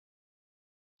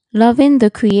Loving the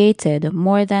created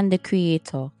more than the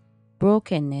creator.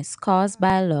 Brokenness caused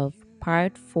by love.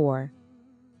 Part 4.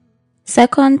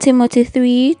 2 Timothy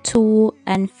 3 2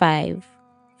 and 5.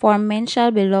 For men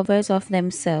shall be lovers of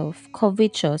themselves,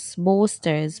 covetous,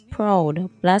 boasters, proud,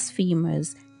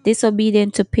 blasphemers,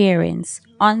 disobedient to parents,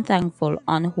 unthankful,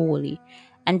 unholy.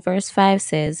 And verse 5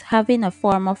 says, having a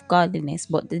form of godliness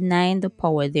but denying the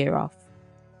power thereof.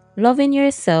 Loving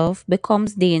yourself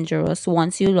becomes dangerous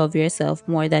once you love yourself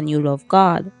more than you love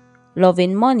God.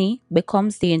 Loving money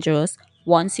becomes dangerous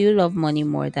once you love money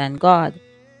more than God.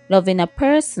 Loving a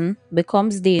person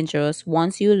becomes dangerous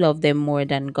once you love them more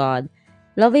than God.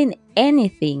 Loving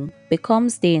anything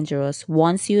becomes dangerous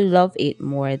once you love it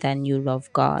more than you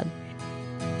love God.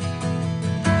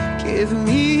 Give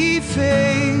me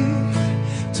faith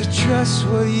to trust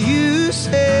what you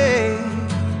say,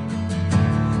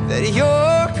 that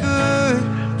you're good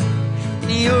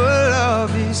and your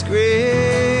love is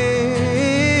great.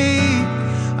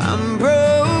 I'm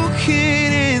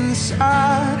broken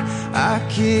inside, I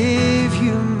give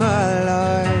you my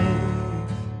life.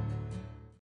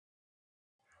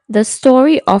 The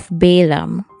story of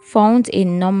Balaam, found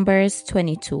in Numbers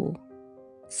 22.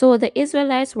 So the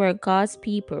Israelites were God's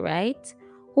people, right?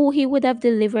 Who he would have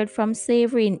delivered from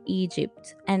slavery in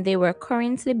Egypt, and they were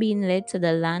currently being led to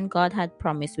the land God had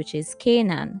promised, which is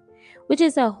Canaan, which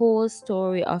is a whole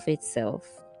story of itself.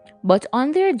 But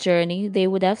on their journey, they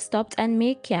would have stopped and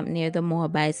made camp near the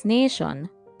Moabite nation.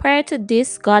 Prior to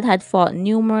this, God had fought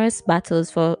numerous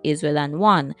battles for Israel and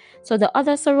won, so the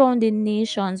other surrounding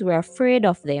nations were afraid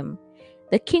of them.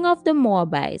 The king of the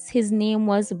Moabites, his name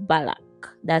was Balak.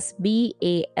 That's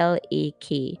Balak.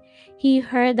 He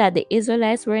heard that the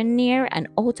Israelites were near, and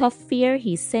out of fear,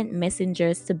 he sent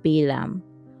messengers to Balaam.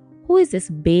 Who is this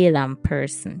Balaam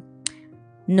person?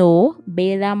 No,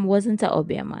 Balaam wasn't a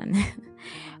Obeah man.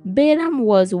 Balaam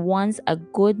was once a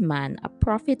good man, a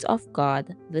prophet of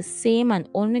God, the same and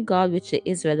only God which the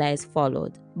Israelites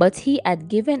followed. But he had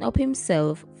given up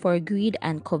himself for greed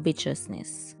and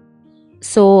covetousness.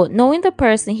 So, knowing the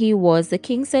person he was, the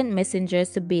king sent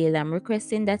messengers to Balaam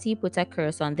requesting that he put a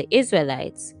curse on the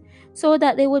Israelites so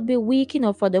that they would be weak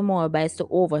enough for the Moabites to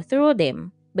overthrow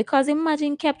them. Because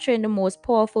imagine capturing the most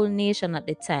powerful nation at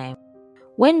the time.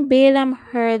 When Balaam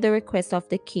heard the request of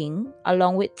the king,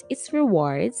 along with its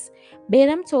rewards,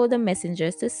 Balaam told the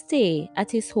messengers to stay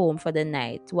at his home for the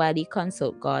night while he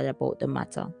consulted God about the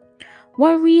matter.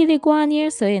 What really go on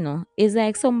here, so is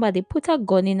like somebody put a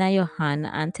gun in your hand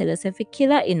and tell us if you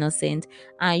kill a innocent,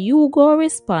 and you go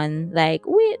respond like,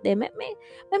 wait, they let me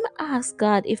ask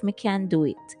God if me can do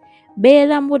it.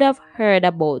 Balaam would have heard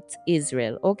about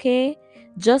Israel, okay?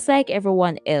 Just like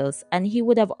everyone else, and he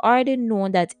would have already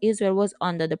known that Israel was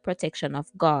under the protection of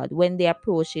God when they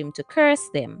approached him to curse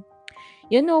them.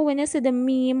 When you see the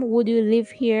meme, would you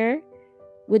live here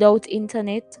without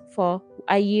internet for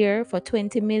a year for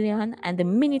 20 million, and the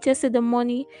minute you see the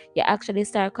money you actually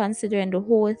start considering the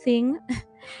whole thing?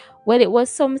 Well, it was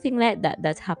something like that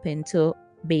that happened to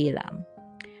Balaam.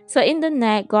 So in the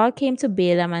night, God came to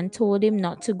Balaam and told him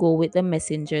not to go with the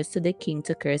messengers to the king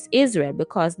to curse Israel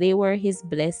because they were his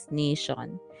blessed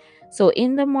nation. So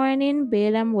in the morning,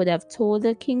 Balaam would have told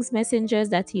the king's messengers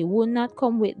that he would not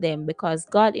come with them because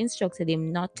God instructed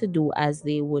him not to do as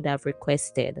they would have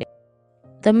requested.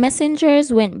 The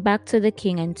messengers went back to the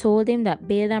king and told him that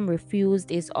Balaam refused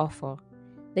his offer.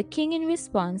 The king, in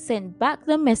response, sent back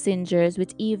the messengers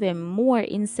with even more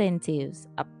incentives,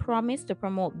 a promise to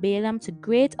promote Balaam to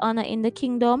great honor in the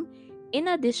kingdom. In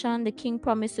addition, the king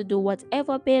promised to do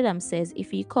whatever Balaam says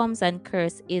if he comes and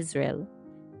curse Israel.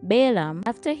 Balaam,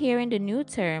 after hearing the new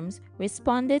terms,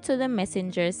 responded to the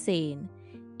messengers saying,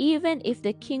 even if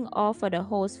the king offered a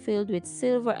house filled with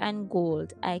silver and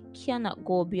gold, I cannot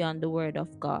go beyond the word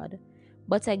of God.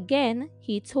 But again,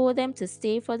 he told them to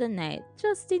stay for the night,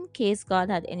 just in case God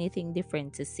had anything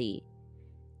different to say.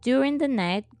 During the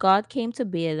night, God came to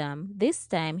Balaam. This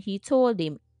time, he told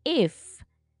him if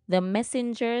the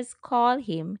messengers call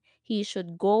him, he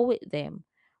should go with them,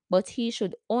 but he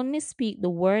should only speak the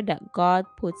word that God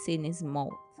puts in his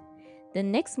mouth. The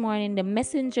next morning, the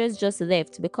messengers just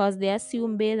left because they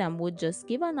assumed Balaam would just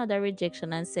give another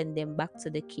rejection and send them back to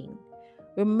the king.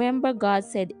 Remember, God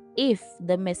said if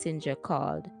the messenger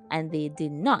called, and they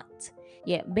did not.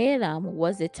 Yet Balaam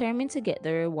was determined to get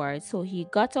the reward, so he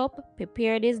got up,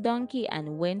 prepared his donkey,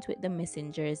 and went with the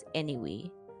messengers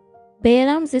anyway.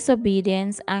 Balaam's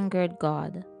disobedience angered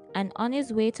God, and on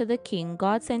his way to the king,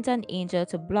 God sent an angel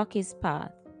to block his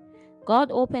path. God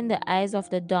opened the eyes of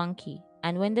the donkey,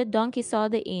 and when the donkey saw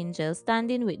the angel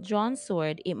standing with drawn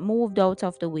sword, it moved out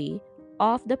of the way,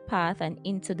 off the path and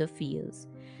into the fields.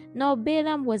 Now,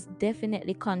 Balaam was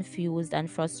definitely confused and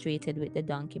frustrated with the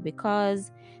donkey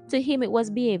because to him it was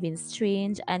behaving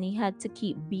strange and he had to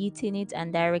keep beating it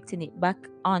and directing it back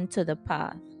onto the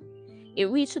path. It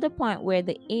reached the point where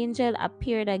the angel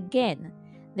appeared again,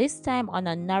 this time on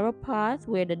a narrow path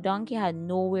where the donkey had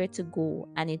nowhere to go,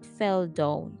 and it fell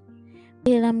down.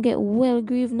 Balaam get well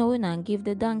grieved now and give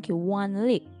the donkey one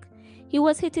lick. He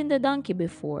was hitting the donkey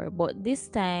before, but this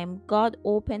time God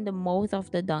opened the mouth of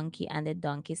the donkey and the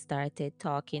donkey started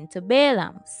talking to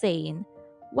Balaam, saying,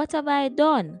 "What have I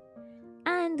done?"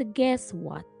 And guess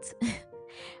what?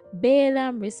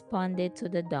 Balaam responded to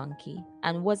the donkey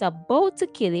and was about to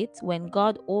kill it when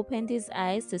God opened his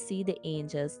eyes to see the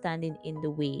angel standing in the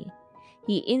way.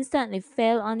 He instantly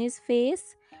fell on his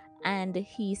face and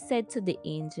he said to the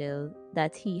angel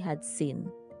that he had sinned.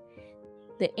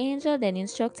 The angel then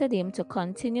instructed him to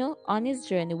continue on his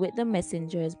journey with the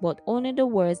messengers, but only the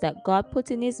words that God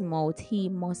put in his mouth he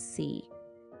must say.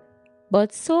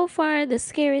 But so far, the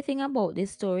scary thing about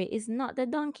this story is not the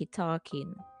donkey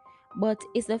talking, but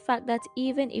it's the fact that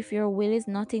even if your will is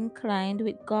not inclined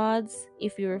with God's,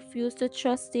 if you refuse to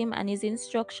trust Him and His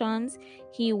instructions,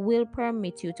 He will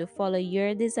permit you to follow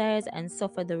your desires and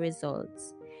suffer the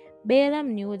results.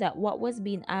 Balaam knew that what was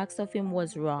being asked of him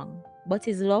was wrong, but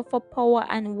his love for power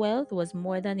and wealth was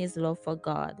more than his love for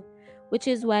God, which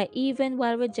is why even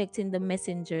while rejecting the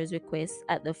messenger's request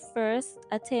at the first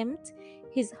attempt,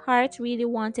 his heart really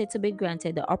wanted to be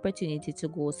granted the opportunity to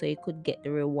go so he could get the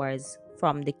rewards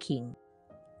from the king.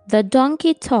 The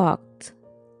donkey talked,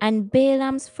 and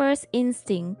Balaam's first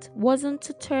instinct wasn't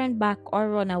to turn back or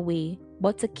run away,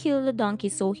 but to kill the donkey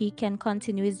so he can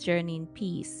continue his journey in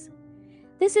peace.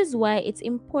 This is why it's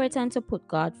important to put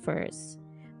God first.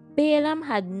 Balaam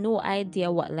had no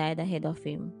idea what lied ahead of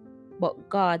him, but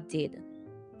God did.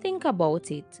 Think about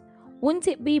it. Wouldn't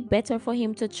it be better for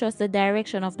him to trust the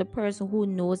direction of the person who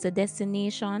knows the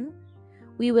destination?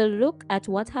 We will look at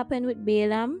what happened with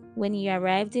Balaam when he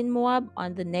arrived in Moab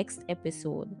on the next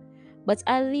episode. But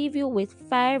I'll leave you with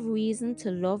 5 reasons to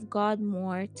love God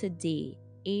more today,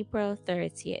 April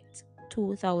 30th,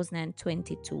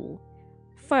 2022.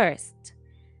 First,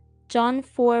 John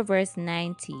 4 verse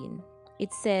 19.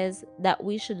 It says that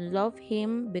we should love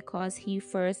Him because He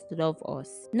first loved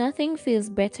us. Nothing feels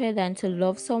better than to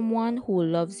love someone who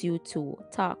loves you too.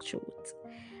 Talk truth.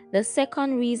 The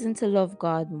second reason to love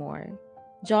God more.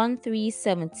 John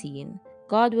 3:17.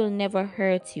 God will never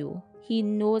hurt you. He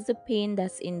knows the pain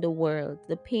that's in the world,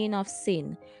 the pain of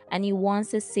sin, and He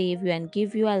wants to save you and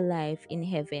give you a life in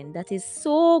heaven that is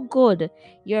so good.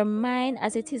 Your mind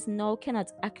as it is now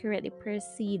cannot accurately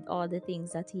perceive all the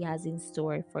things that He has in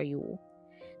store for you.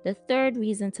 The third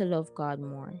reason to love God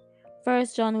more. 1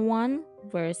 John 1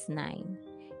 verse 9.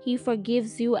 He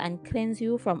forgives you and cleanses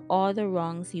you from all the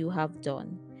wrongs you have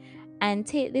done. And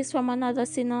take this from another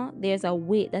sinner, there's a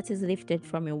weight that is lifted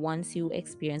from you once you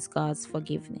experience God's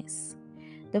forgiveness.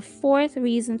 The fourth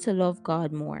reason to love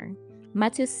God more.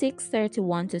 Matthew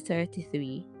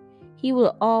 6:31-33. He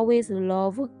will always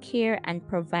love, care, and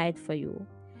provide for you.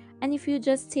 And if you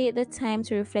just take the time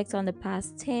to reflect on the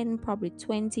past 10, probably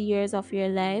 20 years of your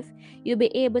life, you'll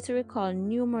be able to recall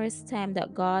numerous times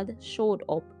that God showed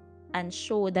up and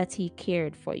showed that He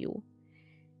cared for you.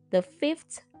 The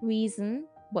fifth reason,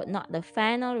 but not the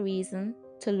final reason,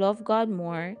 to love God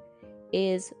more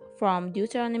is from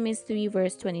Deuteronomy 3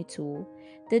 verse 22.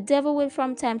 The devil will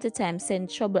from time to time send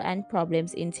trouble and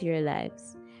problems into your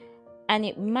lives, and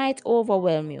it might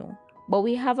overwhelm you. But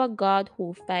we have a God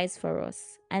who fights for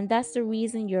us, and that's the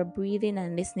reason you're breathing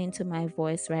and listening to my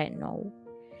voice right now.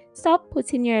 Stop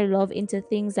putting your love into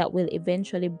things that will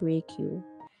eventually break you.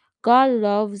 God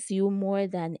loves you more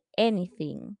than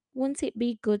anything. Wouldn't it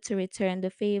be good to return the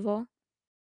favor?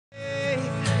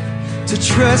 To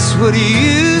trust what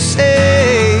you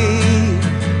say,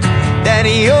 that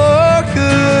you're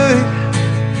good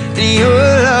and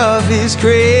your love is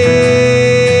great.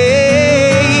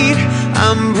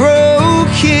 I'm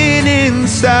broken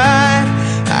inside,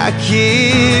 I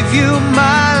give you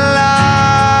my